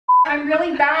I'm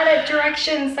really bad at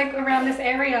directions, like around this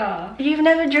area. You've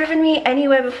never driven me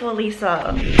anywhere before,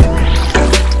 Lisa.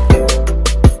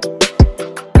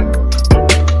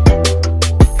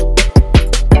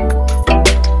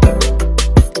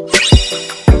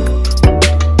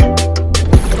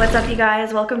 What's up, you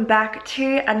guys? Welcome back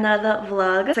to another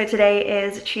vlog. So today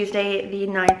is Tuesday the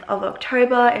 9th of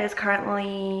October. It is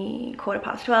currently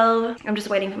 12:15. I'm just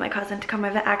waiting for my cousin to come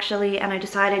over actually, and I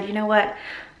decided, you know what,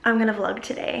 I'm gonna vlog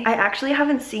today. I actually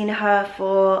haven't seen her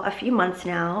for a few months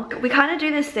now. We kind of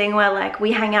do this thing where like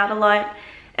we hang out a lot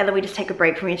and then we just take a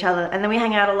break from each other, and then we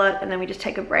hang out a lot and then we just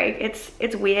take a break.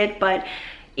 It's weird, but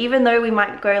even though we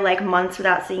might go like months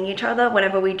without seeing each other,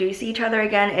 whenever we do see each other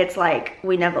again, it's like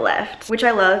we never left, which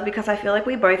I love because I feel like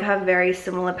we both have very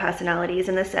similar personalities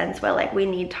in the sense where like we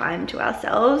need time to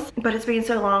ourselves. But it's been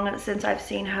so long since I've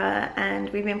seen her, and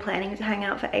we've been planning to hang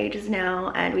out for ages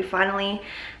now, and we finally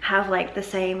have like the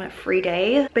same free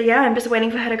day. But yeah, I'm just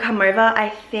waiting for her to come over. I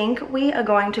think we are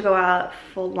going to go out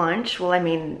for lunch. Well, I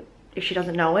mean, if she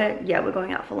doesn't know it, yeah, we're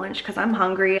going out for lunch because I'm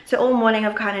hungry. So all morning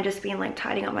I've kind of just been like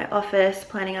tidying up my office,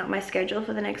 planning out my schedule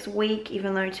for the next week,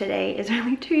 even though today is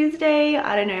only Tuesday.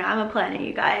 I don't know, I'm a planner,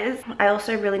 you guys. I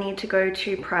also really need to go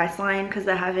to Priceline because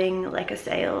they're having like a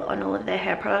sale on all of their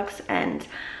hair products, and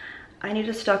I need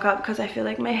to stock up because I feel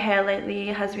like my hair lately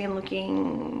has been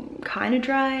looking kind of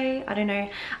dry. I don't know.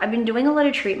 I've been doing a lot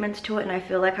of treatments to it, and I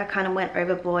feel like I kind of went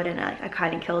overboard and I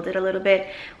kind of killed it a little bit.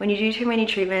 When you do too many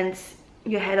treatments,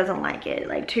 your hair doesn't like it.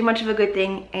 Like, too much of a good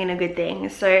thing ain't a good thing.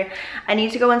 So I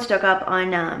need to go and stock up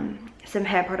on some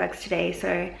hair products today.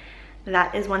 So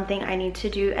that is one thing I need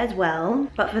to do as well.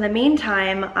 But for the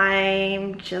meantime,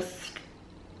 I'm just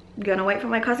gonna wait for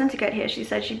my cousin to get here. She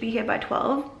said she'd be here by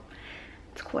 12.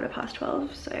 It's 12:15,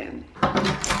 so.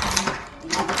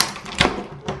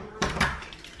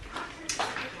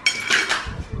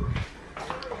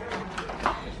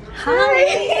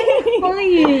 Hi. How are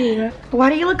you? Why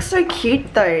do you look so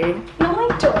cute though? No,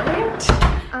 I don't.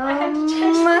 I had to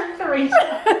change the 3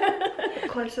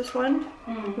 times. Closest one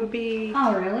would be.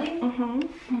 Oh, really?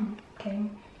 Okay.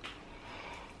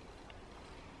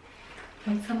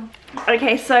 Want some?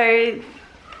 Okay, so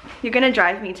you're gonna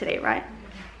drive me today, right?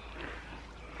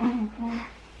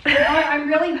 I'm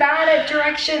really bad at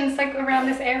directions, like around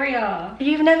this area.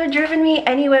 You've never driven me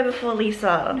anywhere before,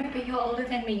 Lisa. No, but you're older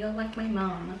than me. You're like my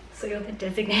mom, so you're the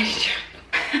designated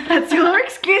driver. That's your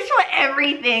excuse for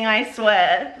everything, I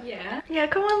swear. Yeah. Yeah,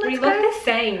 come on, let's We go. look the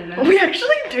same. We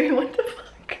actually do. What the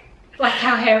fuck? Like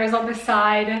our hair is on the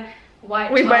side,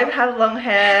 white. We top. both have long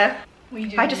hair. We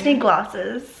do. I just need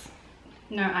glasses.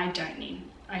 No, I don't need.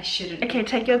 I shouldn't. Okay,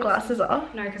 take your glasses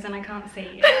off. No, because then I can't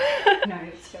see. No,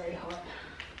 it's very hot.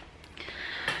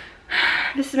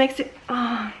 This makes it.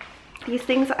 Oh, these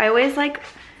things, I always like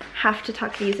have to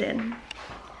tuck these in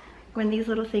when these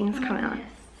little things come out. Yes.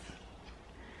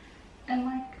 And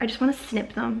like, I just want to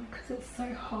snip them. because it's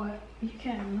so hot, you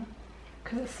can.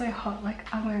 Because it's so hot,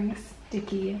 like I'm wearing a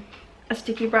sticky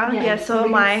bra? Yeah, Yeah, so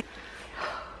am I.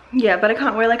 Yeah, but I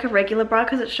can't wear like a regular bra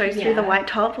because it shows through the white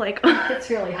top. Like, it's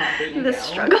really hot being a the girl.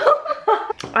 struggle.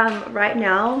 Right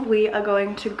now we are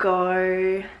going to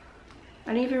go.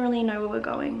 I don't even really know where we're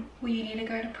going. Well, you need to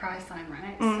go to Priceline,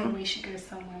 right? So we should go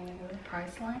somewhere with a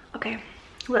Priceline. Okay,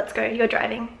 let's go. You're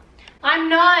driving. I'm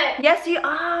not. Yes, you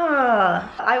are.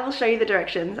 I will show you the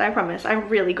directions. I promise. I'm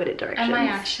really good at directions. Am I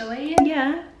actually?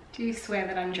 Yeah. Do you swear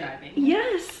that I'm driving?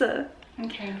 Yes.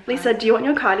 Okay. Lisa, fine. do you want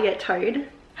your car to get towed?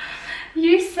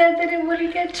 You said that it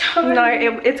wouldn't get towed. No,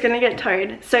 it's gonna get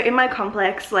towed. So in my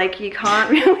complex, like, you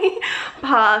can't really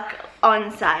park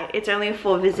on site. It's only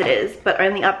for visitors, but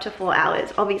only up to 4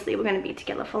 hours. Obviously, we're gonna be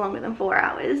together for longer than 4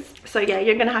 hours. So yeah,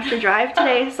 you're gonna have to drive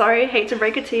today. Sorry, hate to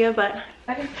break it to you, but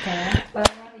I don't care,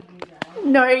 but I'd rather you drive.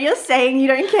 no, you're saying you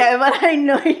don't care, but I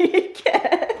know you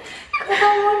care. Because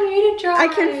I want you to drive. I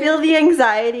can feel the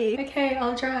anxiety. Okay,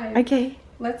 I'll drive. Okay.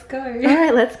 Let's go. All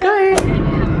right, let's go.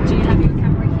 Do you have your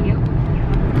camera here?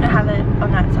 I have it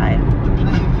on that side.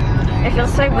 It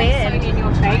feels so weird. So in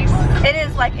your face? It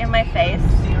is like in my face.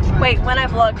 Wait, when I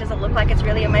vlog, does it look like it's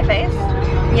really in my face?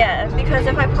 Yeah, because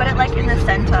if I put it like in the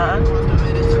center,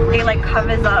 it like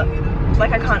covers up,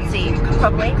 like I can't see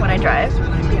properly when I drive.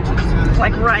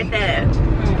 Like right there.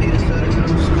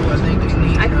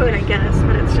 I could, I guess,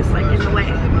 but it's just like in the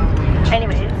way.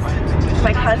 Anyways,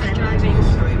 my cousin.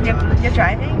 You're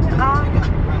driving?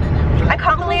 I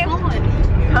can't believe.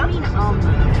 Huh?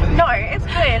 No, it's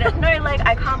good. No, like,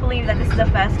 I can't believe that this is the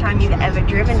first time you've ever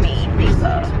driven me,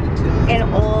 Lisa, in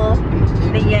all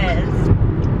the years.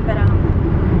 But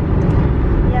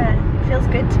yeah, it feels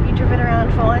good to be driven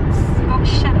around for once. Oh,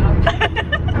 shut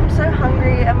up. I'm so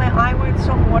hungry and my eye won't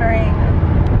stop watering.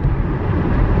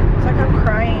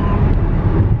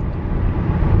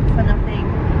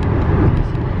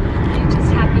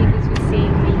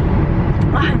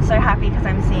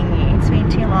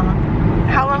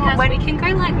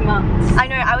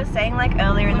 saying like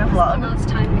earlier in the vlog. When was the last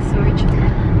time we saw each other?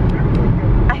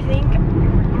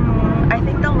 I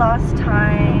think the last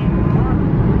time,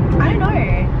 I don't know.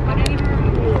 I don't even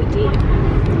remember what we did.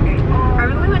 I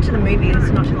remember we went to the movies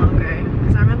not too long ago.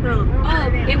 Because I remember.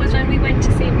 Oh, it was when we went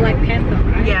to see Black Panther,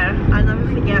 right? Yeah, I'll never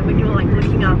forget when you were like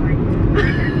looking up.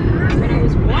 When I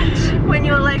was what? When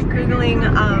you were like googling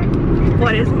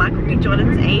what is Michael B.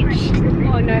 Jordan's age?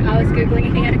 Oh no, I was googling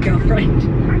if he had a girlfriend.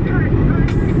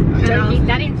 Don't need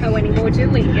that info anymore, do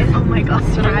we? Oh my gosh,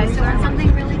 But I also want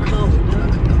something really cold.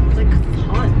 Like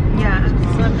hot. Yeah.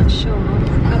 So I'm not sure.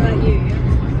 How about you?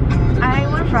 I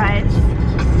want fries.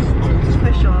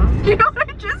 For sure. You know what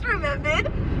I just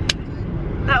remembered?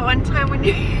 That one time when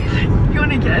you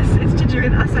wanna guess, it's to do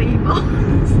with acai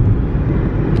bowls.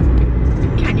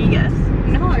 Can you guess?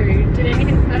 No, did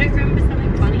anything? I don't remember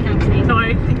something funny happening. No,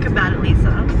 think about it,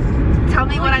 Lisa. Tell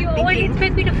me what I'm You thinking. always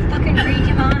expect me to fucking read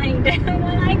your mind.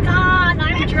 I can't,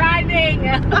 I'm driving.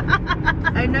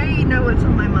 I know you know what's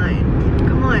on my mind.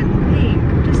 Come on, think.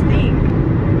 Just think.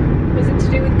 Was it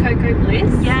to do with Cocoa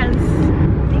Bliss? Yes.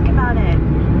 Think about it.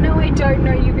 No, I don't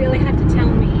know. You really had to tell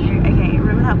me. Okay,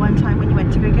 remember that one time when you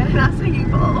went to go get an acai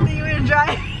bowl and you were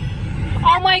driving?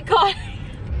 Oh my god.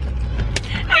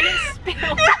 I just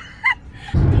spilled.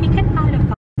 He can find a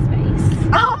fucking space.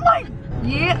 Oh my!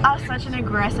 You are such an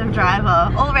aggressive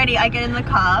driver. Already I get in the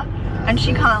car and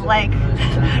she can't like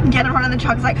get in front of the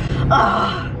truck. It's like,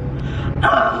 ugh,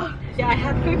 ugh. Yeah, I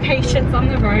have no patience on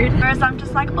the road. Whereas I'm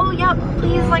just like, oh yeah,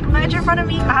 please like merge in front of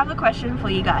me. I have a question for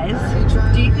you guys.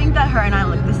 Do you think that her and I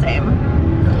look the same?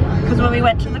 Because when we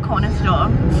went to the corner store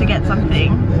to get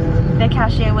something, the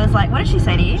cashier was like, what did she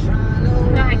say to you?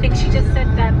 No, I think she just said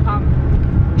that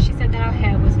she said that our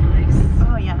hair was nice.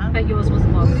 Oh yeah. But yours was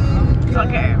longer.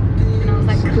 Okay. And I was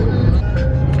like, cool.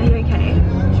 Are you okay?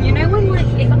 You know when like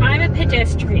if I'm a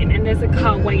pedestrian and there's a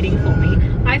car waiting for me,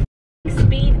 I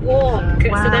speed walk so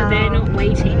that they're not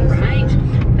waiting, right?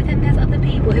 But then there's other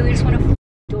people who just want to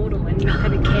dawdle and not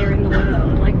have a care in the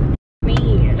world, like me.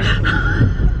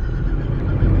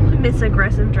 Miss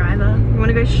Aggressive Driver. You want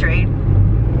to go straight?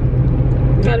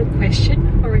 Is that a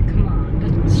question or a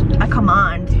command? A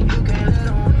command.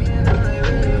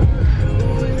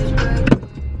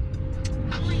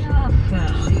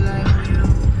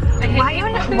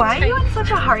 Why are you in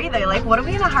such a hurry though? Like, what are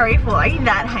we in a hurry for? Are you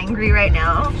that hangry right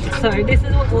now? So this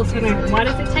is what also knows. Why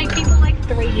does it take people like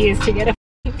 3 years to get a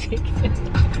ticket?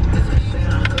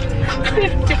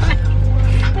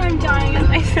 I'm dying at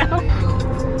myself.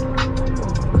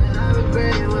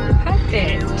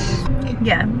 Perfect.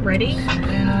 Yeah. Ready?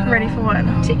 Ready for what?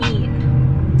 To eat.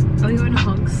 Are we going to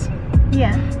Hogs?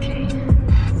 Yeah. Okay.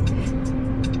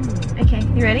 Okay,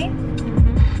 you ready?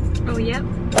 Mm-hmm. Oh, yep.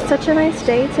 Such a nice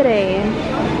day today.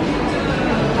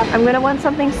 I'm gonna want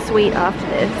something sweet after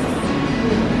this.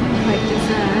 Like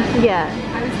dessert? Yeah.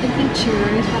 I was thinking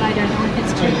churros, but I don't know if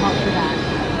it's too hot for that.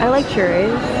 I like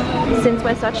churros. Since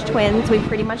we're such twins, we've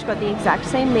pretty much got the exact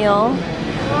same meal.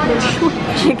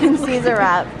 Chicken Caesar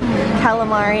wrap,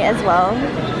 calamari as well.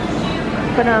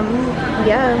 But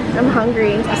yeah, I'm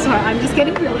hungry. Sorry, I'm just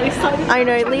getting really excited. I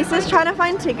know, Lisa's trying to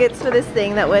find tickets for this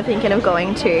thing that we're thinking of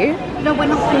going to. No, we're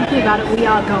not thinking about it, we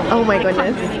are going. Oh my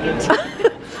goodness.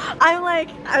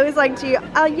 I was like to you,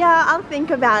 oh yeah, I'll think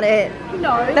about it.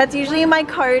 No. That's usually my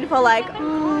code for like,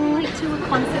 to a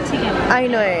concert together. I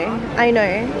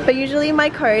know. But usually my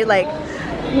code, like,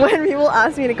 when people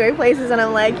ask me to go places and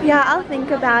I'm like, yeah, I'll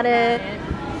think about it.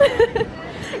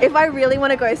 If I really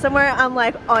want to go somewhere, I'm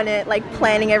like on it, like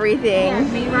planning everything. Yeah,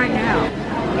 me right now.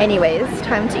 Anyways,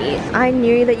 time to eat. I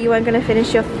knew that you weren't going to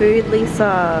finish your food, Lisa.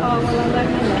 Oh, well, I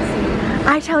learned my lesson.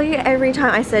 I tell you every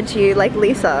time I said to you, like,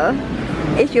 Lisa,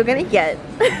 if you're going to get...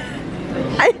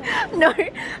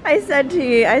 I said to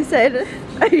you, I said,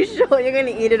 are you sure you're going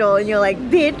to eat it all? And you're like,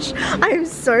 bitch, I'm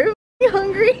so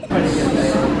hungry.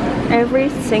 Every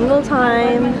single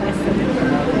time.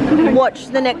 Watch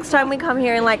the next time we come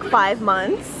here in like 5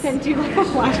 months. And do like a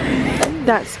flash.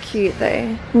 That's cute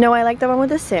though. No, I like the one with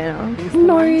the Santa.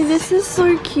 No, this is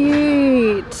so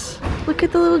cute. Look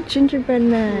at the little gingerbread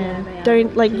man. Yeah,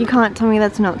 don't, like, you can't tell me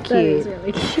that's not cute. That is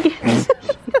really cute.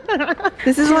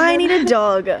 This is why I need a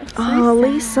dog. Oh,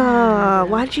 Lisa,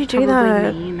 why did you do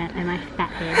that? Me and my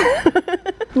fat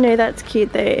head. No, that's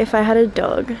cute though. If I had a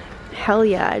dog, hell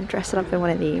yeah, I'd dress it up in one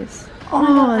of these.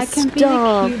 Oh, I can be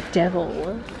a cute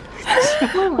devil.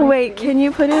 Wait, can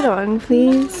you put it on,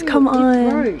 please? Come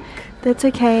on. That's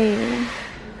okay.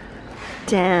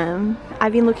 Damn.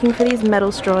 I've been looking for these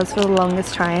metal straws for the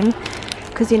longest time.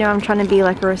 Because, you know, I'm trying to be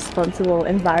like a responsible,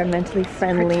 environmentally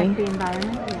friendly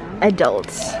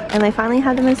adult. And they finally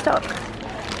had them in stock.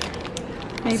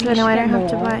 Maybe so now I don't have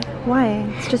to buy. Why?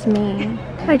 It's just me.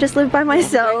 I just live by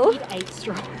myself. You need 8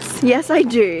 straws. Yes, I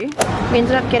do. We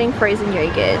ended up getting frozen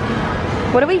yogurt.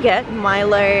 What do we get?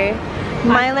 Milo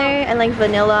and like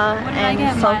vanilla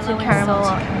and salted caramel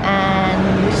and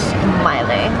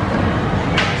Milo.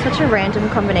 Such a random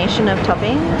combination of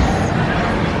toppings.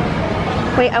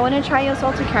 Wait, I want to try your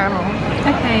salted caramel.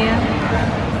 Okay, yeah.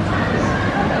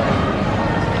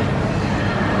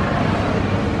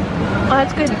 Oh,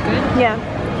 that's good. Is it good? Yeah.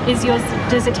 Is yours,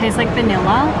 does it taste like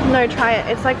vanilla? No, try it.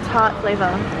 It's like tart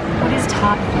flavor. What is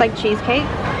tart? Like cheesecake.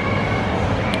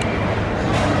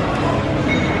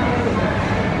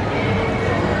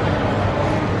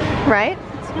 Right?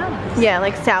 It's nice. Yeah,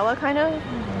 like sour kind of.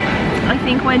 I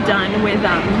think we're done with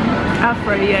our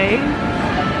froyo.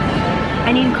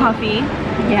 I need coffee.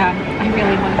 Yeah, I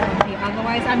really want coffee.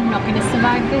 Otherwise, I'm not going to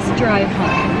survive this drive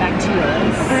home back to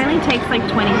yours. It only takes like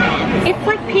 20 minutes. It's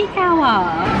like peak hour.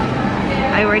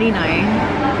 I already know.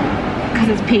 Because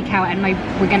it's peak hour and I'm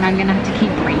gonna have to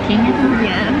keep braking.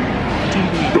 Yeah.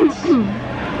 Damn it.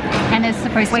 And there's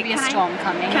supposed to be a storm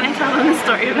coming. Can I tell them the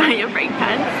story about your brake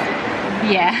pads?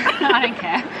 Yeah, I don't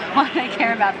care. I don't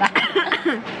care about that.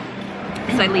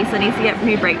 So Lisa needs to get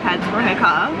new brake pads for her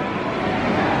car.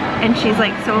 And she's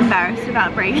like so embarrassed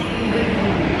about braking.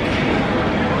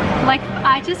 Like,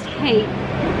 I just hate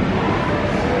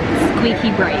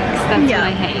squeaky brakes. That's what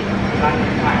I hate.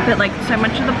 But like so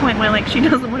much to the point where like she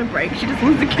doesn't want to brake, she just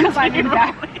wants to continue. Because I'm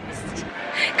embarrassed.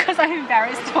 Because I'm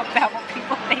embarrassed to talk about what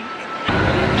people think.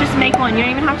 Just make one. You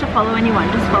don't even have to follow anyone.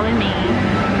 Just follow me.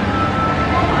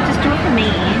 Just do it for me.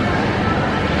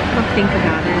 I'll think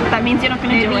about it. That means you're not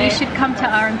going to do it. Maybe you should come to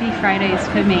R&B Fridays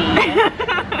for me.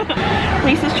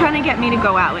 Lisa's trying to get me to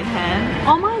go out with her.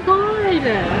 Oh my god.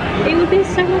 It would be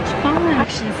so much fun.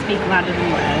 Actions speak louder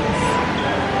than words.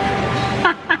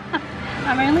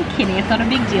 I'm only kidding. It's not a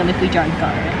big deal if we don't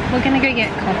go. We're gonna go get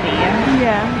coffee.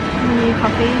 Yeah. We need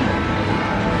coffee.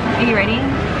 Are you ready?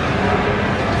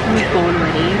 I'm born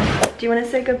ready. Do you want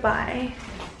to say goodbye?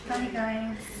 Bye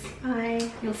guys. Bye.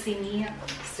 You'll see me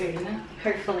soon.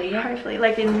 Hopefully. Hopefully.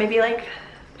 Like in maybe like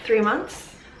 3 months?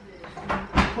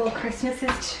 Well, Christmas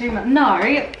is 2 months. No,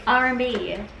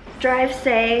 R&B. Drive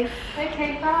safe.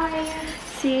 Okay, bye.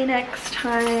 See you next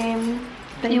time.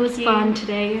 Thank it was you. fun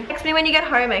today. Text me when you get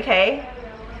home, okay?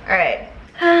 Alright.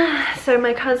 So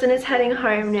my cousin is heading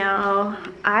home now.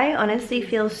 I honestly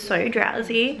feel so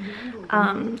drowsy.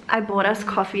 I bought us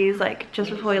coffees like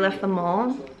just before we left the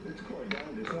mall.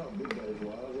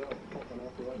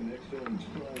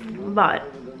 But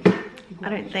I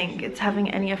don't think it's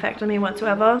having any effect on me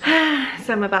whatsoever.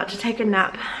 So I'm about to take a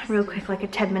nap real quick, like a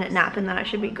 10-minute nap, and then I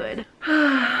should be good.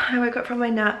 I woke up from my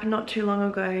nap not too long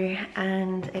ago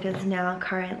and it is now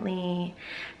currently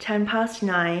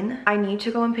 9:10. I need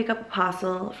to go and pick up a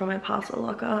parcel from my parcel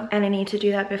locker and I need to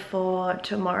do that before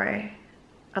tomorrow.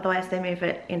 Otherwise they move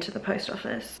it into the post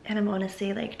office. And I'm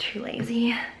honestly like too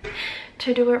lazy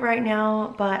to do it right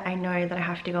now, but I know that I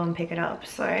have to go and pick it up.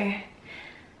 So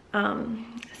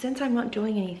since I'm not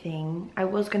doing anything, I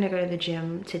was gonna go to the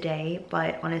gym today,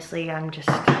 but honestly I'm just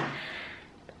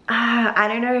I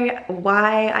don't know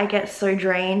why I get so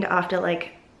drained after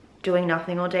like doing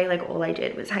nothing all day. Like all I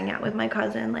did was hang out with my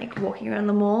cousin, like walking around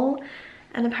the mall,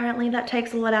 and apparently that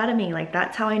takes a lot out of me. Like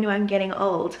that's how I know I'm getting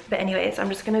old. But anyways, I'm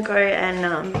just gonna go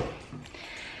and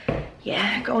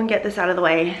yeah, go and get this out of the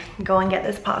way, go and get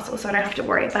this parcel so I don't have to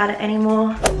worry about it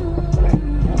anymore.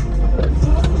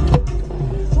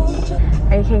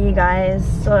 Okay you guys,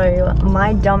 so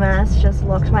my dumbass just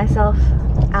locked myself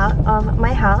out of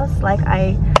my house. Like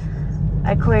I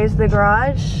closed the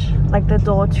garage, like the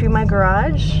door to my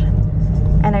garage,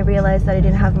 and I realized that I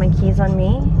didn't have my keys on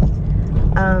me.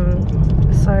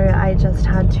 So I just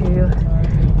had to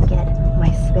get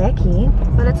my spare key,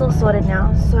 but it's all sorted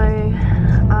now. So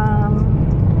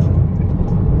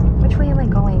which way am I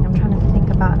going? I'm trying to think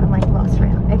about, I'm like lost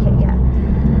right now. Okay, yeah.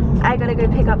 I gotta go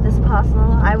pick up this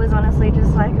parcel. I was honestly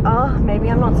just like, oh, maybe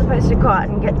I'm not supposed to go out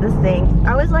and get this thing.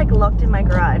 I was like locked in my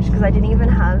garage because I didn't even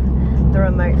have the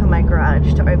remote for my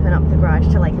garage to open up the garage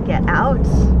to like get out.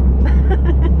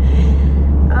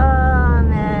 Oh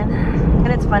man.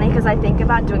 And it's funny because I think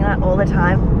about doing that all the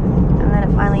time, and then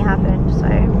it finally happened, so.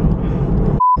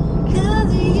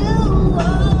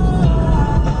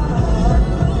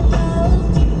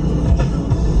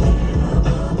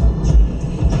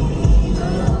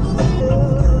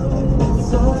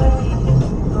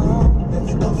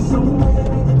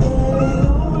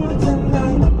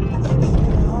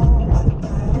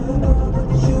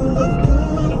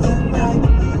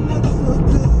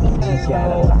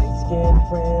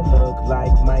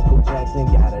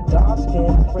 Got a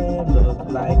dark-skinned friend, look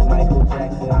like Michael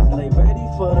Jackson.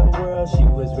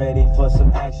 ready for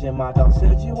some action. My dog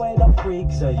said you ain't a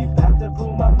freak, so you have to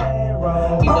prove my man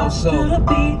wrong. You know, so,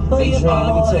 hey, Tron,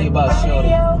 let me tell you about Shorty.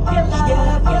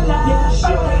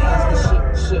 Shorty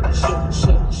is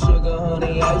the sugar,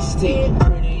 honey, iced tea.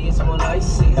 Prettiest one I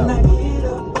see. And I get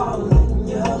up all in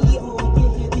ya. We can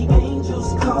hear the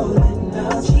angels calling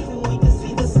us. Even we can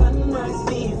see the sunrise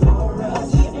before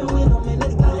us. And when I'm in the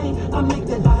thing, I make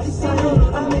that body say,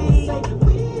 I make it say,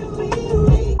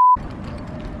 we.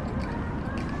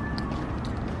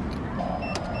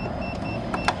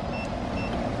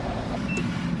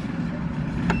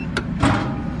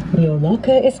 Your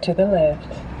locker is to the left.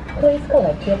 Please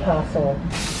collect your parcel.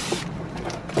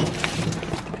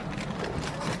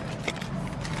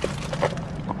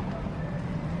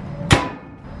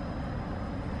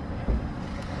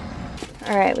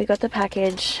 Alright, we got the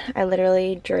package. I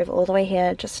literally drove all the way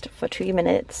here just for 2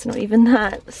 minutes, not even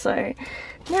that. So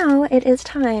now it is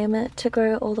time to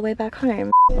go all the way back home.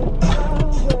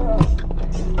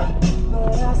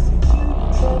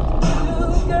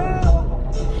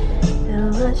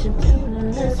 And what you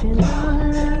doing lets me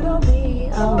know that it'll be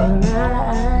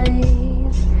alright.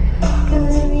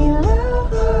 'Cause if your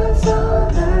love was all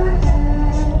I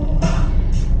had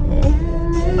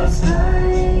in this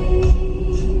life,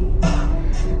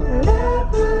 that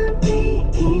would be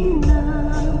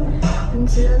enough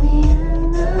until the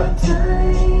end of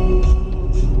time.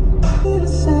 To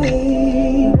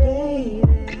say, baby,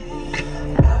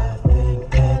 I think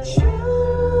that you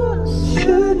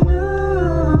should know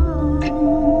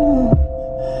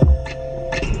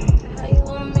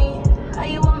how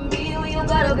you want me when you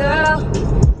got a girl.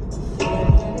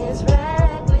 And it's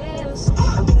reckless.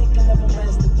 I'm thinking of a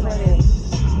master plan.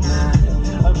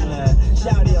 I'm like,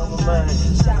 shout it on my mind,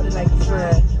 shout it like a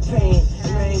friend. Pain,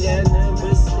 you ain't got nothing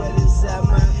but sweat inside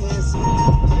my hands.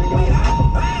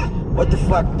 What the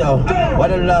fuck though? Where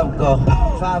the love go?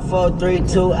 5, 4, 3,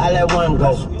 2, I let one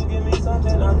go. You give me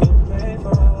something I can pay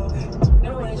for.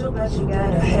 No angel, but you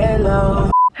got a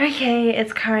halo. Okay,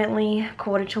 it's currently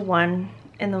 1:45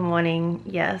 in the morning.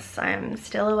 Yes, I'm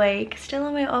still awake, still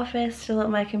in my office, still at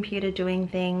my computer doing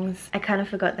things. I kind of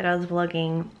forgot that I was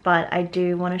vlogging, but I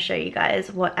do want to show you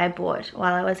guys what I bought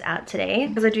while I was out today,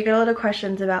 because I do get a lot of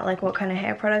questions about like what kind of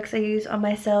hair products I use on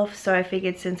myself. So I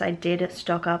figured since I did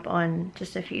stock up on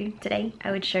just a few today,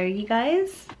 I would show you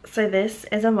guys. So this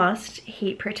is a must,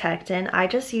 heat protectant. I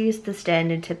just used the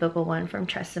standard typical one from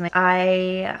Tresemme.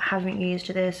 I haven't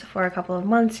used this for a couple of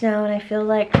months now, and I feel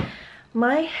like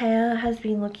my hair has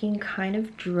been looking kind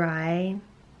of dry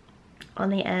on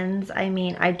the ends. I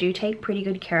mean, I do take pretty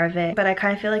good care of it, but I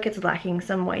kind of feel like it's lacking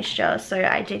some moisture. So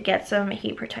I did get some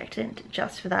heat protectant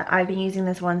just for that. I've been using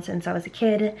this one since I was a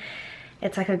kid.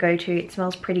 It's like a go-to. It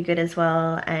smells pretty good as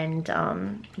well. And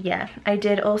yeah, I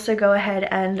did also go ahead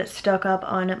and stock up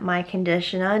on my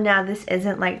conditioner. Now, this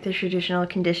isn't like the traditional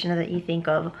conditioner that you think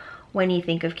of when you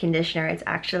think of conditioner. It's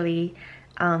actually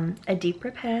a deep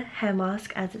repair hair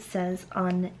mask, as it says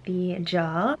on the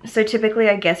jar. So typically,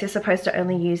 I guess you're supposed to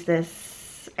only use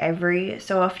this every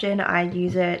so often. I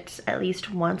use it at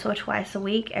least once or twice a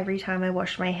week every time I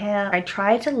wash my hair. I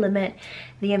try to limit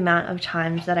the amount of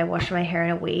times that I wash my hair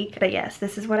in a week. But yes,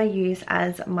 this is what I use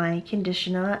as my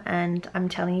conditioner, and I'm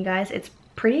telling you guys, it's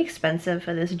pretty expensive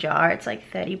for this jar. It's like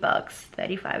 30 bucks,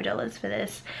 $35 for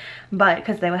this, but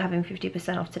because they were having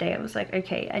 50% off today, I was like,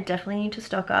 okay, I definitely need to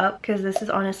stock up, because this is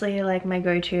honestly like my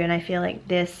go-to, and I feel like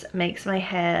this makes my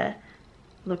hair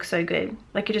look so good.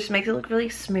 Like, it just makes it look really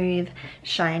smooth,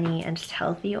 shiny, and just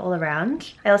healthy all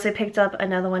around. I also picked up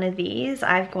another one of these.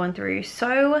 I've gone through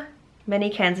so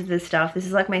many cans of this stuff. This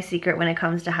is like my secret when it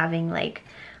comes to having like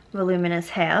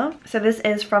voluminous hair. So this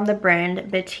is from the brand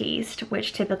Batiste,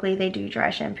 which typically they do dry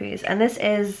shampoos, and this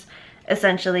is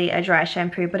essentially a dry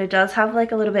shampoo, but it does have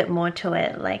like a little bit more to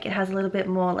it. Like, it has a little bit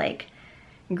more like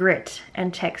grit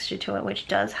and texture to it, which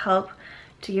does help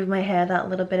to give my hair that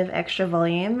little bit of extra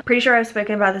volume. Pretty sure I've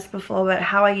spoken about this before, but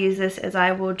how I use this is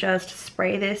I will just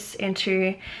spray this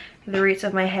into the roots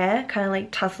of my hair, kind of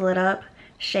like tussle it up,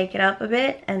 shake it up a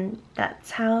bit, and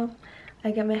that's how I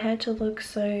get my hair to look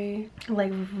so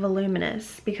like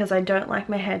voluminous, because I don't like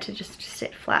my hair to just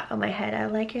sit flat on my head. I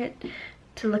like it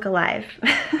to look alive.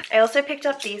 I also picked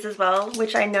up these as well,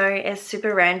 which I know is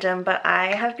super random, but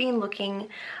I have been looking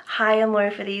high and low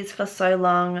for these for so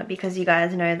long, because you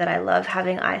guys know that I love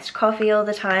having iced coffee all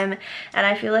the time, and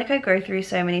I feel like I go through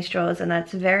so many straws, and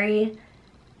that's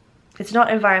it's not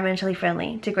environmentally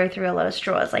friendly to go through a lot of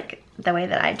straws like the way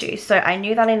that I do. So I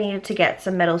knew that I needed to get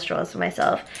some metal straws for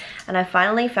myself, and I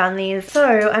finally found these.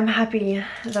 So I'm happy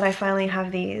that I finally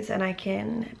have these and I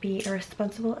can be a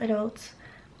responsible adult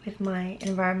with my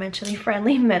environmentally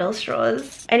friendly metal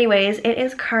straws. Anyways, it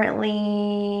is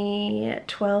currently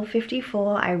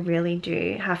 12:54. I really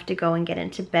do have to go and get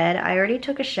into bed. I already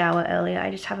took a shower earlier.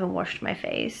 I just haven't washed my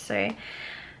face, so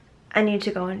I need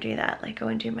to go and do that. Like, go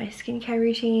and do my skincare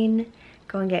routine,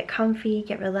 go and get comfy,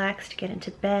 get relaxed, get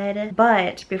into bed.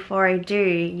 But before I do,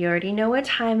 you already know what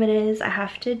time it is. I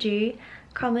have to do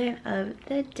comment of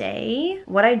the day.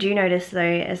 What I do notice though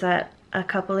is that a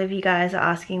couple of you guys are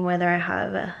asking whether I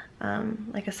have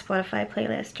like a Spotify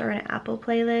playlist or an Apple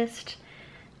playlist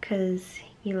because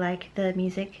you like the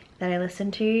music that I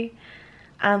listen to.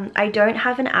 I don't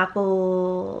have an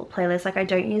Apple playlist, like I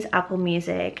don't use Apple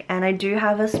Music, and I do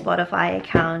have a Spotify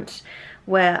account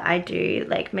where I do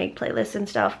like make playlists and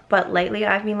stuff, but lately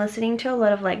I've been listening to a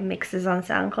lot of like mixes on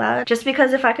SoundCloud, just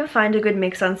because if I can find a good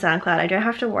mix on SoundCloud, I don't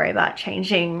have to worry about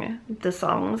changing the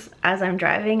songs as I'm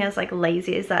driving, as like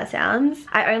lazy as that sounds.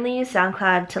 I only use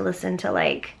SoundCloud to listen to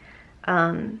like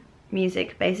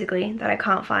music basically that I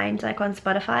can't find like on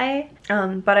Spotify,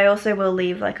 but I also will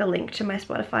leave like a link to my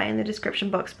Spotify in the description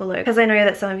box below because I know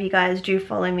that some of you guys do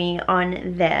follow me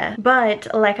on there.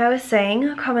 But like I was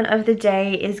saying, comment of the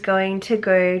day is going to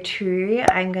go to,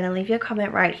 I'm gonna leave your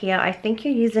comment right here. I think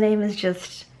your username is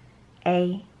just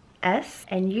AS,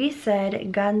 and you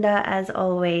said Ganda as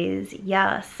always.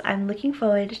 Yes, I'm looking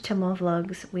forward to more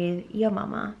vlogs with your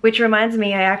mama. Which reminds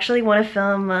me, I actually want to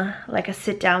film like a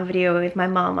sit down video with my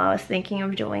mom. I was thinking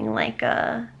of doing like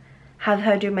a have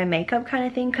her do my makeup kind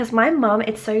of thing, because my mom,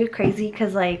 it's so crazy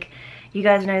because like you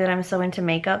guys know that I'm so into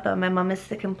makeup, but my mom is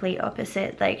the complete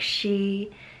opposite. Like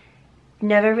she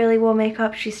never really wore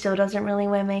makeup. She still doesn't really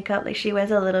wear makeup. Like she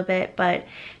wears a little bit, but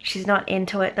she's not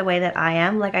into it the way that I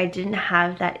am. Like I didn't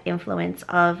have that influence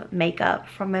of makeup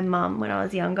from my mom when I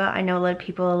was younger. I know a lot of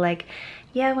people are like,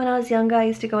 yeah, when I was younger I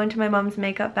used to go into my mom's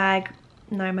makeup bag.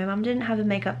 No, my mom didn't have a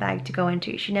makeup bag to go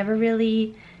into. She never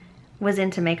really was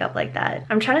into makeup like that.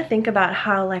 I'm trying to think about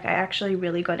how like I actually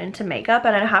really got into makeup,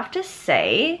 and I have to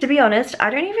say, to be honest,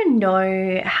 I don't even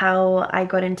know how I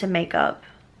got into makeup.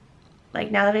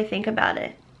 Like now that I think about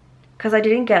it, because I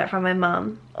didn't get it from my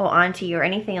mom or auntie or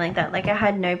anything like that. Like I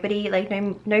had nobody, like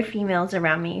no females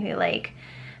around me who like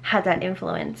had that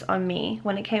influence on me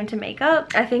when it came to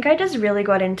makeup. I think I just really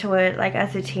got into it like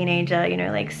as a teenager, you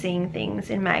know, like seeing things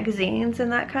in magazines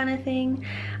and that kind of thing.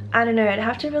 I don't know, I'd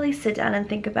have to really sit down and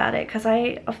think about it because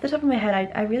off the top of my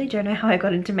head, I really don't know how I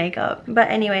got into makeup. But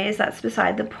anyways, that's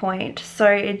beside the point. So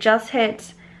it just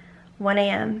hit 1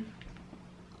 AM.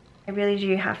 I really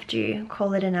do have to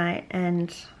call it a night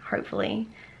and hopefully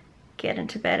get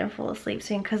into bed and fall asleep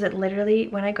soon, because it literally,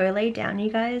 when I go lay down, you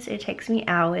guys, it takes me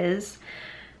hours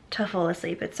to fall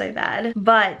asleep. It's so bad.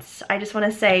 But I just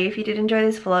want to say, if you did enjoy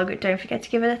this vlog, don't forget to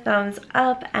give it a thumbs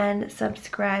up and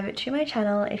subscribe to my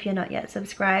channel if you're not yet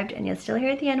subscribed and you're still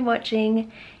here at the end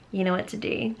watching. You know what to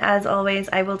do. As always,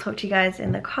 I will talk to you guys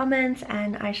in the comments,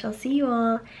 and I shall see you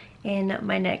all in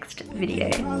my next video.